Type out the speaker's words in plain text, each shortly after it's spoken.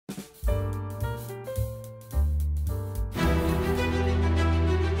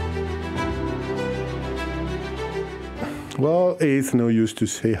Well, it's no use to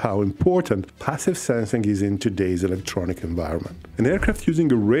say how important passive sensing is in today's electronic environment. An aircraft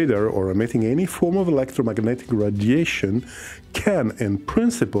using a radar or emitting any form of electromagnetic radiation can, in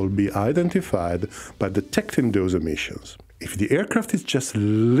principle, be identified by detecting those emissions. If the aircraft is just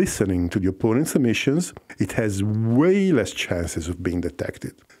listening to the opponent's emissions, it has way less chances of being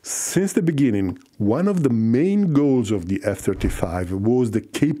detected. Since the beginning, one of the main goals of the F-35 was the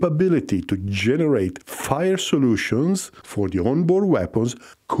capability to generate fire solutions for the onboard weapons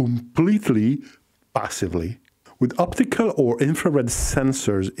completely passively. With optical or infrared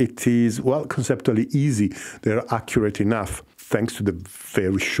sensors, it is, well, conceptually easy. They're accurate enough, thanks to the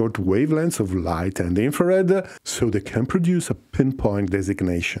very short wavelengths of light and infrared, so they can produce a pinpoint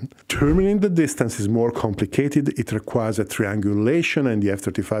designation. Determining the distance is more complicated. It requires a triangulation, and the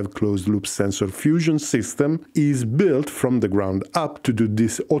F-35 closed-loop sensor fusion system is built from the ground up to do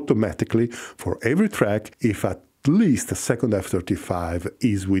this automatically for every track if at least a second F-35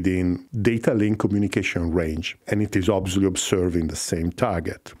 is within data link communication range, and it is obviously observing the same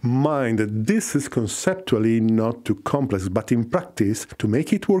target. Mind that this is conceptually not too complex, but in practice, to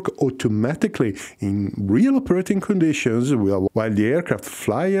make it work automatically in real operating conditions while the aircraft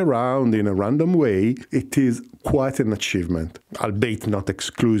fly around in a random way, it is quite an achievement, albeit not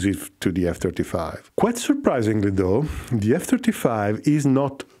exclusive to the F-35. Quite surprisingly though, the F-35 is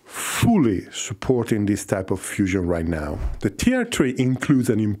not fully supporting this type of fusion right now. The TR3 includes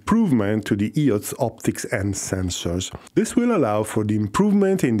an improvement to the EOT's optics and sensors. This will allow for the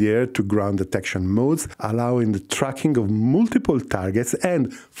improvement in the air-to-ground detection modes, allowing the tracking of multiple targets,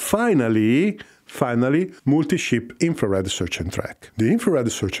 and finally, multi-ship infrared search and track. The infrared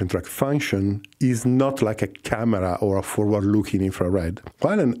search and track function is not like a camera or a forward-looking infrared.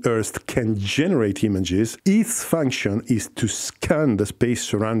 While an IRST can generate images, its function is to scan the space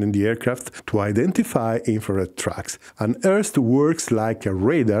surrounding the aircraft to identify infrared tracks. An IRST works like a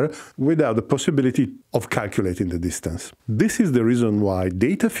radar without the possibility of calculating the distance. This is the reason why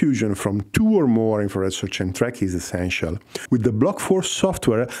data fusion from 2 or more infrared search and track is essential. With the Block 4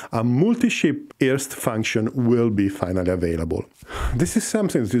 software, a multi-ship IRST function will be finally available. This is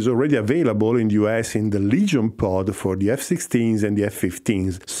something that is already available in the US in the Legion pod for the F-16s and the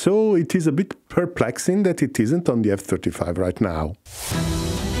F-15s, so it is a bit perplexing that it isn't on the F-35 right now.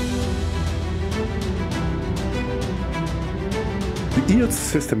 The EOTS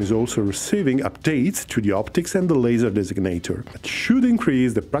system is also receiving updates to the optics and the laser designator. It should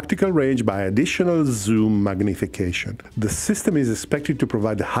increase the practical range by additional zoom magnification. The system is expected to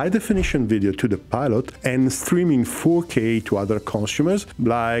provide high-definition video to the pilot and streaming 4K to other consumers,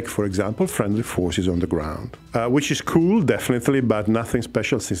 like, for example, friendly forces on the ground. Which is cool, definitely, but nothing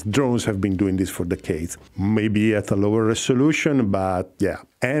special since drones have been doing this for decades. Maybe at a lower resolution, but yeah.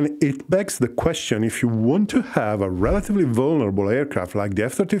 And it begs the question, if you want to have a relatively vulnerable aircraft like the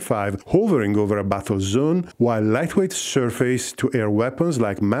F-35 hovering over a battle zone, while lightweight surface-to-air weapons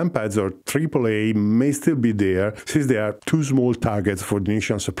like manpads or AAA may still be there, since they are too small targets for the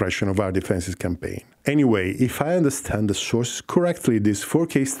initial suppression of our defenses campaign. Anyway, if I understand the sources correctly, this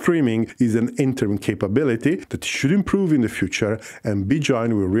 4K streaming is an interim capability that should improve in the future and be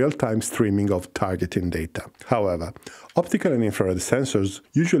joined with real-time streaming of targeting data. However, optical and infrared sensors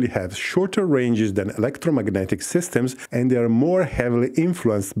usually have shorter ranges than electromagnetic systems, and they are more heavily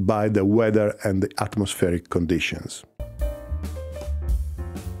influenced by the weather and the atmospheric conditions.